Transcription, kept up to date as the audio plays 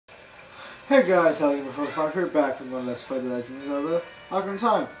Hey guys, ep.15 here, back in my Let's Play the Legend of Zelda Ocarina of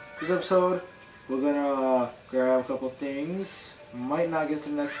Time. This episode, we're gonna grab a couple things. Might not get to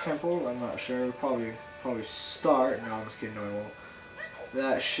the next temple, I'm not sure. Probably start. No, I'm just kidding, no I won't.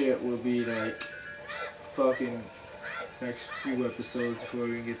 That shit will be like fucking next few episodes before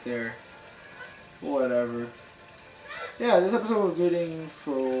we can get there. Whatever. Yeah, this episode we're getting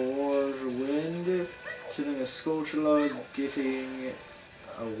Forge Wind, killing a Scourgelug, getting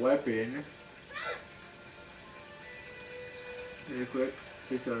a weapon. Really quick,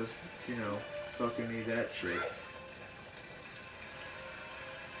 because, you know, fucking need that shit.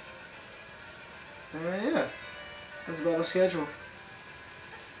 Yeah, that's about the schedule.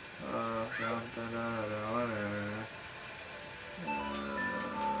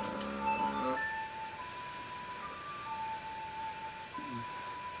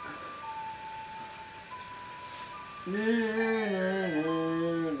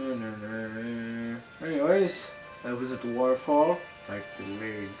 Anyways, that was at the waterfall, like the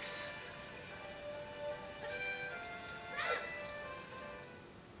legs.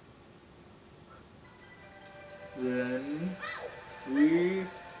 Then we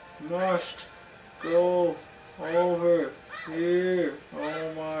must go over here.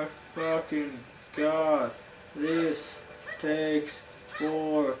 Oh my fucking god. This takes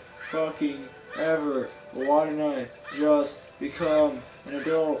for fucking ever. Why didn't I just become an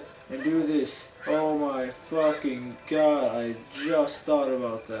adult and do this? Oh my fucking god, I just thought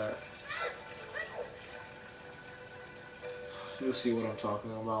about that. You'll see what I'm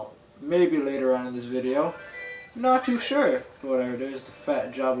talking about. Maybe later on in this video. Not too sure. Whatever, there's the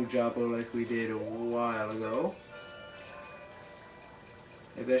fat Jabu Jabu like we did a while ago.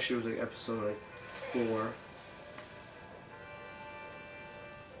 Like that shit was like episode like 4.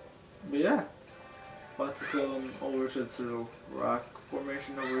 But yeah. About to come over to the little rock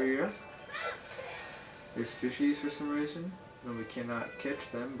formation over here. There's fishies for some reason. No, we cannot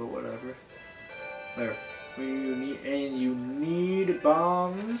catch them, but whatever. There. You need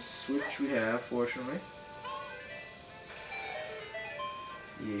bombs, which we have, fortunately.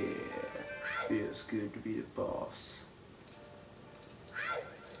 Yeah, feels good to be the boss.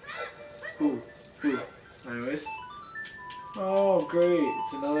 Ooh. Anyways. Oh, great.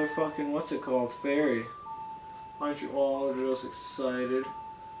 It's another fucking, what's it called? Fairy. Aren't you all just excited?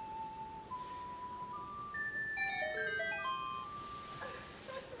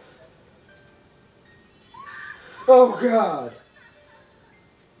 Oh, God!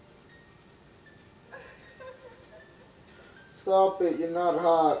 Stop it, you're not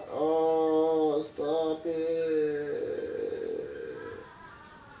hot. Oh, stop it.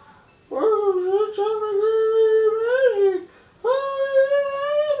 Oh, it's on the magic. Oh,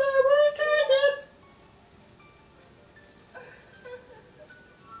 take it.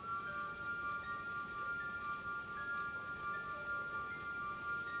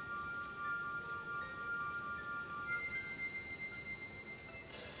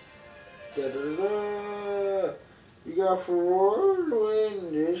 Da-da-da. You got Forge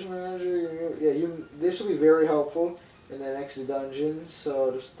Wind, this magic. Yeah, this will be very helpful in the next dungeon,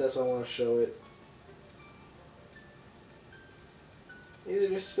 so that's why I want to show it. Either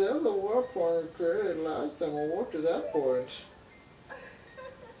dispel the warp point created last time or warp to that point.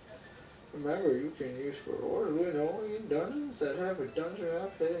 Remember, you can use Forge Wind only in dungeons that have a dungeon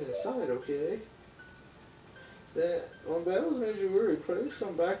map hidden inside, okay? Then, when battles made you weary, please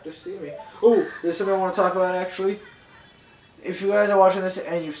come back to see me. Oh, there's something I want to talk about actually. If you guys are watching this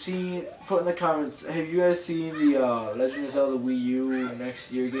and you've seen, put in the comments, have you guys seen the Legend of Zelda Wii U next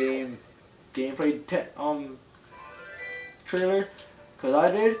year gameplay trailer? Cause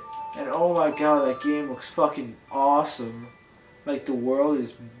I did, and oh my god, that game looks fucking awesome. Like the world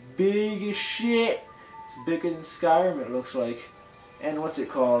is big as shit. It's bigger than Skyrim, it looks like. And what's it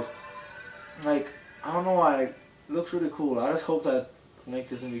called? Like, I don't know why, it looks really cool. I just hope that Link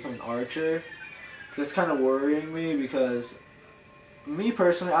doesn't become an archer. That's kind of worrying me because me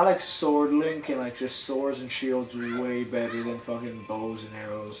personally, I like Sword Link and like just swords and shields way better than fucking bows and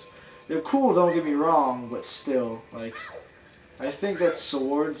arrows. They're cool, don't get me wrong, but still, like, I think that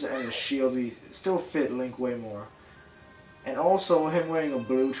swords and a shield still fit Link way more. And also him wearing a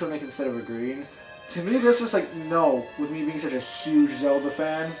blue tunic instead of a green. To me, that's just like, no, with me being such a huge Zelda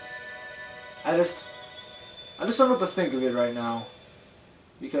fan. I just don't know what to think of it right now.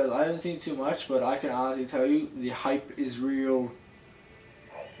 Because I haven't seen too much, but I can honestly tell you, the hype is real.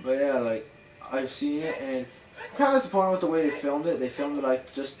 But yeah, like, I've seen it, and I'm kind of disappointed with the way they filmed it. They filmed it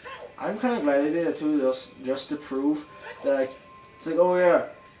like just, I'm kind of glad they did it too, just to prove that, like, it's like, oh yeah,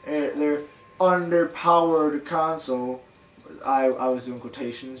 they're underpowered console, I was doing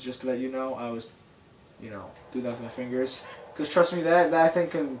quotations just to let you know. I was, doing that with my fingers. Because trust me, that I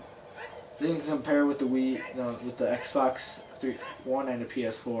think they can compare with the Wii, with the Xbox 1 and the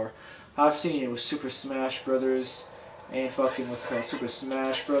PS4. I've seen it with Super Smash Brothers and fucking what's it called, Super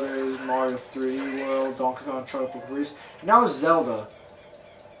Smash Brothers, Mario 3 World, Donkey Kong Tropical Freeze. Now Zelda.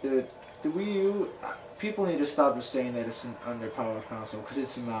 Dude, the Wii U, people need to stop just saying that it's an underpowered console, because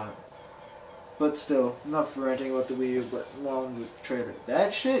it's not. But still, not for ranting about the Wii U, but more on the trailer.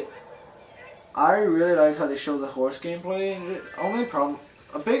 That shit, I really like how they show the horse gameplay and shit. Only problem,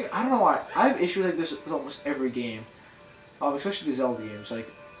 I don't know why, I have issues like this with almost every game. Especially the Zelda games. Like,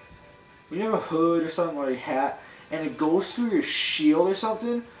 when you have a hood or something, or a hat, and it goes through your shield or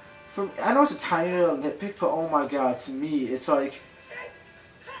something, I know it's a tiny little nitpick, but oh my god, to me, it's like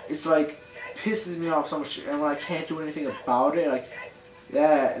pisses me off so much, and when I can't do anything about it, like,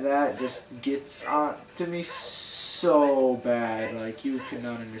 that just gets on to me so bad. Like, you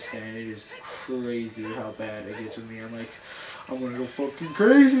cannot understand. It is crazy how bad it gets with me. I'm like, I'm gonna go fucking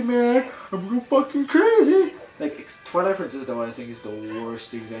crazy, man. I'm gonna go fucking crazy. Like, Twilight Princess, though, I think is the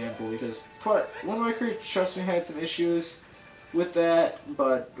worst example, because Wind Waker, trust me, had some issues with that,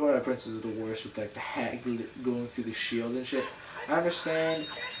 but Twilight Princess is the worst with, like, the hat going through the shield and shit. I understand,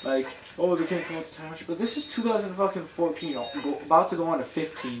 like, oh, they can't come up with technology, but this is 2014, about to go on to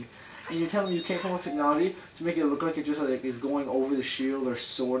 15, and you're telling me you can't come up with technology to make it look like it just like is going over the shield or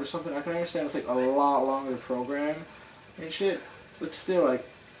sword or something. I can understand it's like a lot longer to program and shit, but still, like,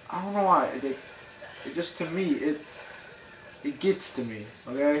 I don't know why. It just, to me, it gets to me.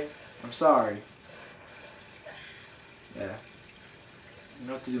 Okay, I'm sorry. Yeah,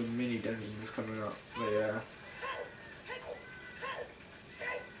 not to do a mini dungeon is coming up, but yeah.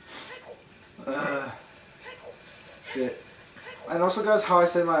 Shit. And also, guys, how I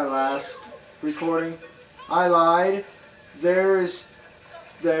said in my last recording, I lied. There's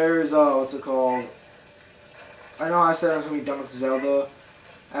what's it called? I know I said I was gonna be done with Zelda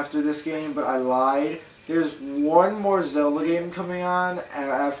after this game, but I lied. There's one more Zelda game coming on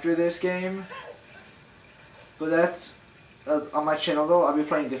after this game, but that's on my channel though. I'll be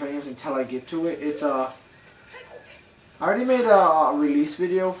playing different games until I get to it. It's I already made a release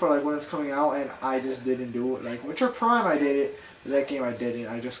video for like when it's coming out, and I just didn't do it. Like Metroid Prime, I did it, but that game I didn't.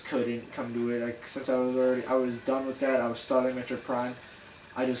 I just couldn't come do it. Like since I was done with that. I was starting Metroid Prime.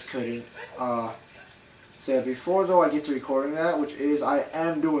 I just couldn't. So yeah, before though I get to recording that, which is I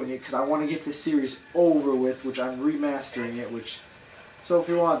am doing it because I want to get this series over with, which I'm remastering it. So if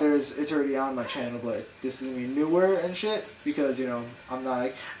you want, it's already on my channel, but this is gonna be newer and shit because I'm not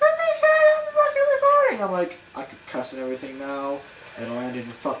like, I'm like, I could cuss and everything now, and landed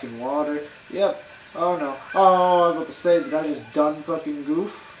in fucking water. Yep. Oh no. Oh, I was about to say, did I just done fucking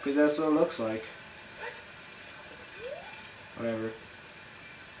goof? Because that's what it looks like. Whatever.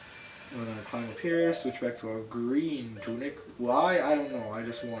 We're gonna climb up here, switch back to our green tunic. Why? I don't know. I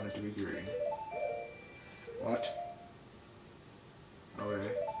just want it to be green. What?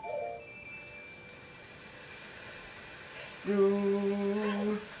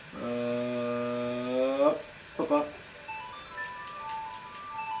 Okay.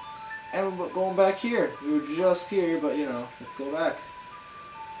 And we're going back here. We were just here, but let's go back.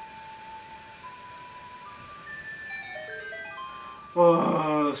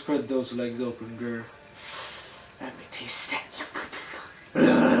 Oh, spread those legs open, girl. Let me taste that.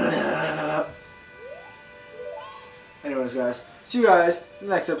 Anyways, guys, see you guys in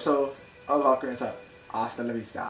the next episode of Ocarina of Time. Hasta la vista.